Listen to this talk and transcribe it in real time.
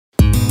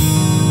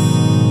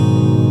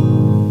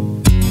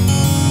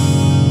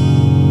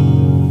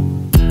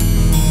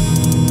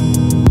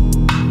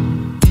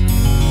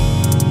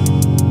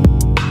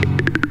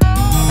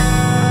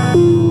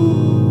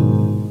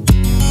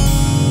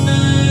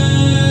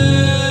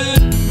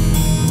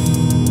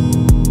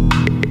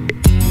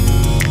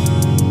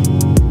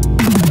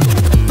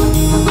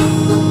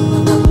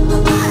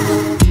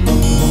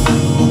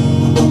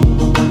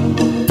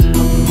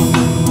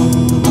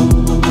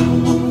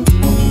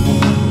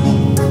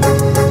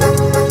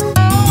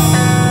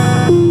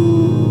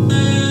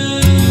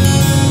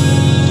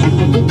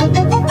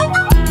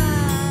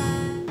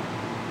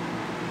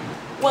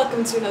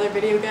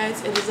video,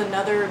 guys. It is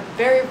another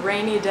very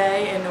rainy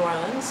day in New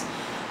Orleans.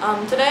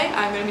 Today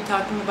I'm going to be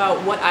talking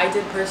about what I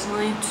did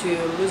personally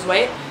to lose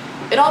weight.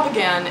 It all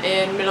began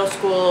in middle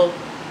school,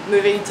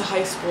 moving into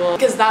high school,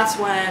 because that's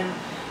when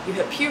you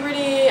hit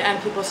puberty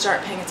and people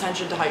start paying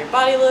attention to how your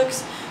body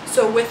looks.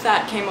 So with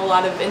that came a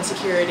lot of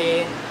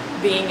insecurity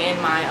being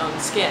in my own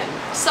skin.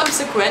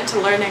 Subsequent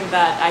to learning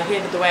that I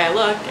hated the way I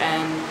look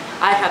and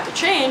I had to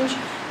change,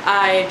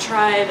 I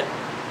tried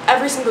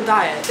every single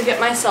diet to get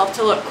myself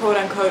to look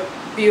quote-unquote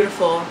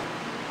beautiful.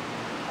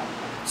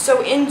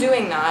 So in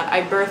doing that,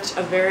 I birthed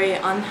a very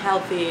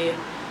unhealthy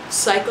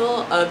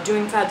cycle of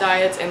doing fad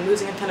diets and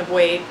losing a ton of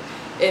weight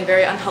in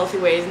very unhealthy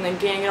ways and then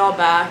gaining it all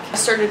back. I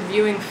started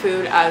viewing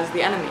food as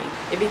the enemy.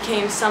 It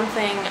became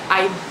something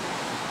I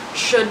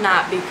should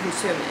not be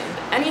consuming.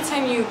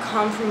 Anytime you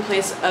come from a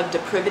place of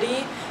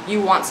depravity,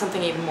 you want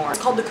something even more. It's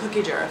called the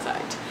cookie jar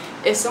effect.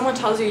 If someone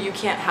tells you you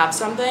can't have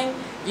something,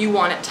 you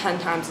want it 10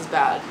 times as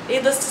bad.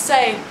 Needless to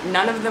say,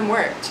 none of them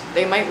worked.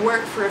 They might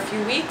work for a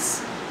few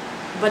weeks,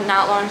 but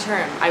not long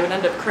term. I would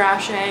end up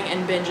crashing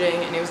and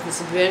binging, and it was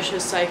this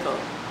vicious cycle.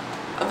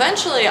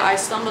 Eventually, I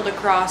stumbled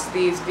across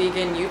these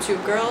vegan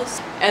YouTube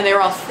girls, and they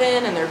were all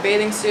thin in their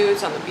bathing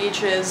suits on the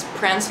beaches,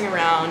 prancing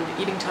around,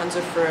 eating tons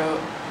of fruit,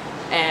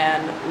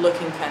 and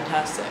looking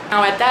fantastic.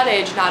 Now at that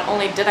age, not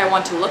only did I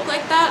want to look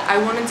like that,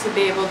 I wanted to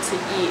be able to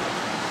eat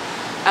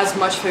as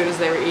much food as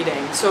they were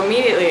eating. So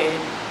immediately,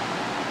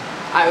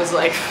 I was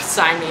like,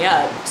 sign me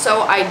up.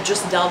 So I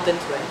just delved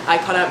into it. I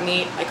cut out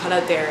meat, I cut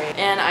out dairy,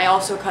 and I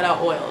also cut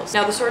out oils.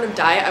 Now the sort of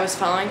diet I was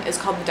following is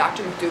called the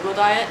Dr. McDougall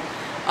diet.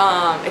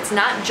 It's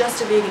not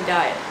just a vegan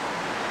diet.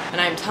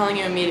 And I'm telling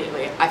you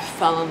immediately, I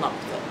fell in love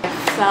with it.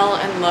 I fell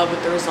in love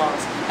with the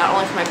results. Not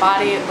only for my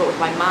body, but with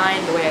my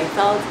mind, the way I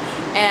felt.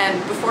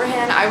 And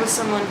beforehand, I was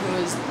someone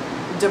who was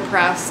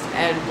depressed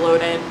and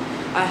bloated.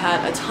 I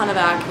had a ton of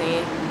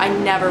acne. I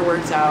never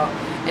worked out.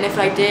 And if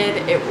I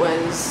did, it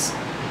was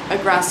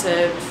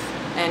aggressive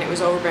and it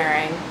was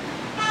overbearing.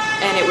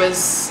 And it was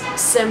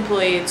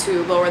simply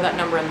to lower that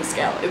number in the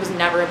scale. It was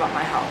never about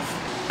my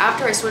health.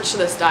 After I switched to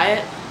this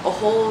diet, a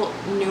whole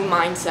new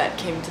mindset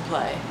came into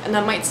play. And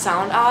that might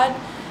sound odd,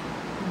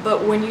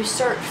 but when you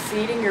start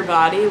feeding your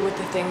body with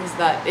the things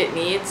that it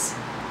needs,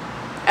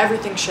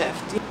 everything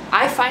shifts.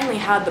 I finally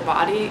had the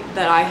body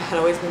that I had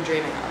always been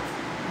dreaming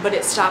of, but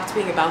it stopped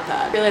being about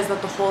that. I realized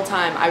that the whole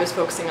time I was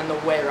focusing on the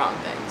way wrong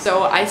things.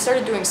 So I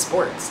started doing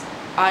sports.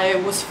 I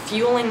was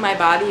fueling my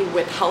body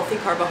with healthy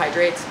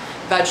carbohydrates,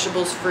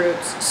 vegetables,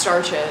 fruits,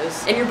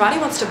 starches, and your body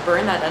wants to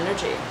burn that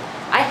energy.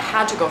 I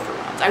had to go for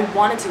runs. I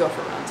wanted to go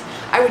for runs.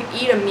 I would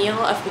eat a meal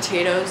of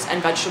potatoes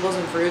and vegetables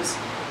and fruits,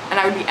 and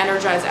I would be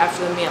energized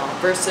after the meal,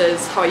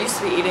 versus how I used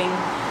to be eating.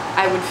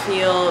 I would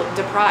feel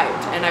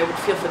deprived, and I would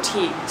feel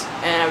fatigued,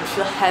 and I would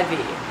feel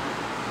heavy.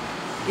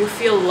 You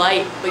feel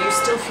light, but you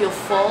still feel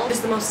full. It's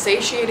the most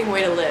satiating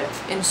way to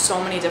live in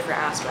so many different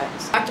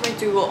aspects. Dr.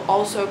 McDougall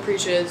also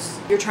preaches,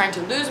 you're trying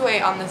to lose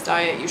weight on this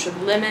diet, you should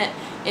limit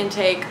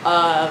intake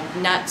of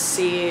nuts,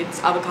 seeds,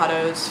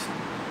 avocados,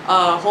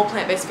 whole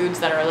plant-based foods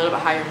that are a little bit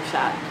higher in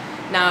fat.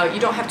 Now, you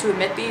don't have to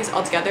omit these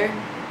altogether,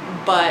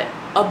 but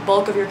a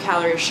bulk of your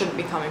calories shouldn't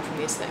be coming from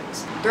these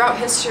things. Throughout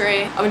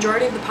history, a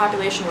majority of the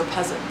population were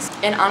peasants.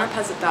 And on a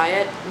peasant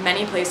diet,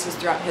 many places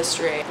throughout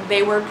history,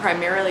 they were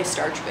primarily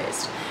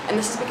starch-based. And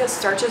this is because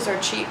starches are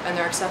cheap and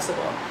they're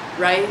accessible.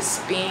 Rice,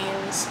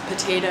 beans,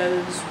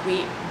 potatoes,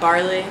 wheat,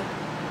 barley.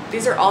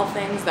 These are all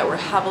things that were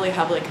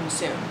heavily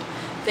consumed.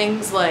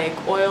 Things like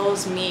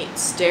oils,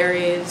 meats,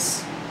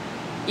 dairies,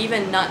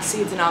 even nuts,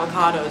 seeds, and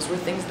avocados were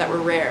things that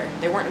were rare.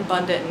 They weren't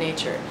abundant in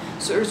nature.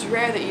 So it was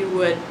rare that you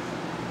would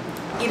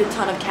eat a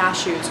ton of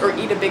cashews or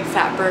eat a big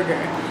fat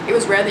burger. It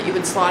was rare that you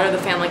would slaughter the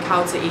family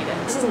cow to eat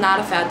it. This is not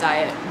a fad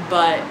diet,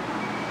 but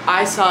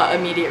I saw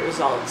immediate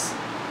results.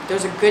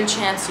 There's a good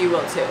chance you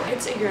will too.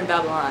 I'd say you're in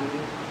Babylon.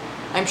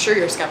 I'm sure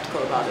you're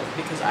skeptical about it,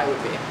 because I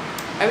would be.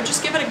 I would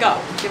just give it a go,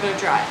 give it a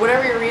try.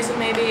 Whatever your reason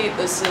may be,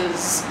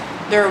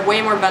 there are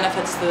way more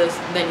benefits to this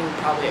than you would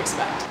probably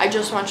expect. I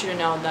just want you to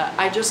know that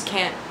I just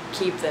can't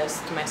keep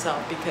this to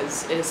myself,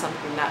 because it is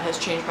something that has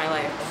changed my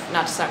life.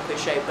 Not to sound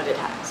cliche, but it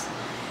has.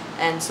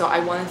 And so I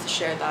wanted to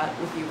share that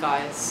with you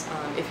guys,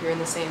 if you're in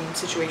the same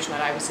situation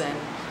that I was in.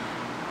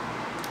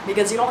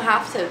 Because you don't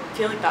have to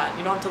feel like that,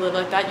 you don't have to live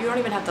like that, you don't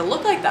even have to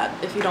look like that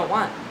if you don't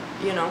want,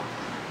 you know.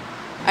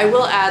 I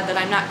will add that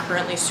I'm not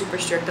currently super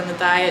strict on the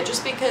diet,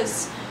 just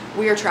because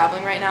we are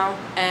traveling right now,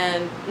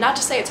 and not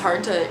to say it's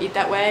hard to eat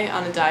that way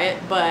on a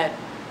diet, but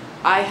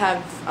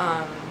I've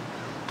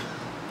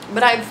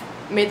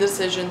made the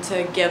decision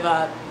to give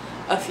up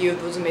a few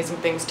of those amazing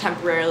things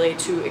temporarily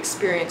to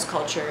experience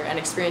culture and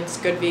experience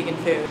good vegan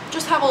food.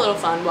 Just have a little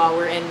fun while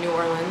we're in New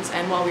Orleans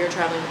and while we are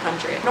traveling the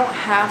country. You don't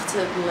have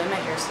to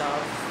limit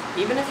yourself.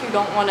 Even if you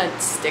don't want to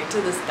stick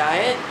to this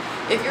diet,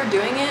 if you're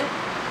doing it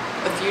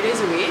a few days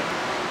a week,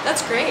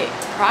 that's great.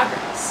 It's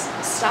progress.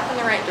 Step in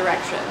the right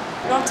direction.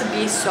 You don't have to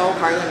be so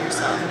hard on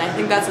yourself. And I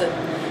think that's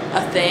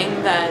a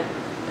thing that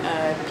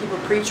people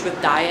preach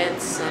with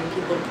diets, and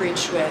people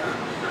preach with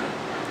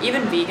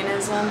even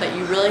veganism, that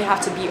you really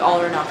have to be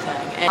all or nothing.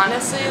 And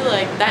honestly,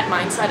 like, that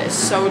mindset is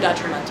so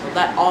detrimental.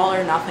 That all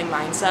or nothing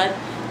mindset,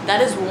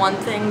 that is one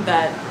thing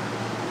that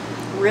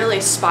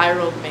really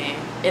spiraled me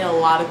in a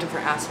lot of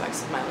different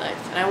aspects of my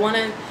life. And I want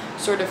to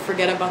sort of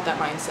forget about that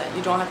mindset.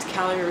 You don't have to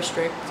calorie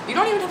restrict. You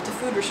don't even have to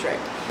food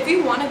restrict. If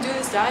you want to do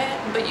this diet,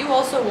 but you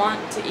also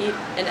want to eat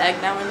an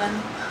egg now and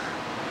then,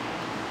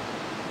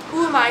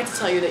 who am I to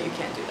tell you that you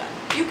can't do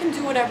that? You can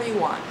do whatever you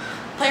want.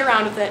 Play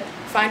around with it,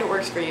 find what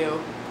works for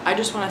you. I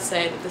just want to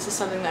say that this is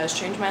something that has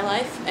changed my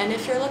life, and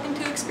if you're looking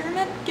to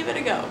experiment, give it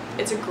a go.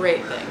 It's a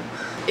great thing.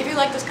 If you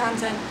like this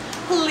content,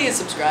 please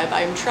subscribe.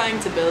 I am trying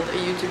to build a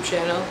YouTube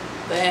channel,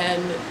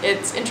 and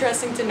it's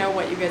interesting to know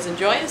what you guys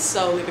enjoy,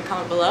 so leave a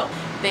comment below.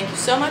 Thank you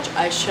so much.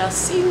 I shall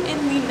see you in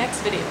the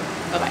next video.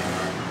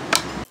 Bye-bye.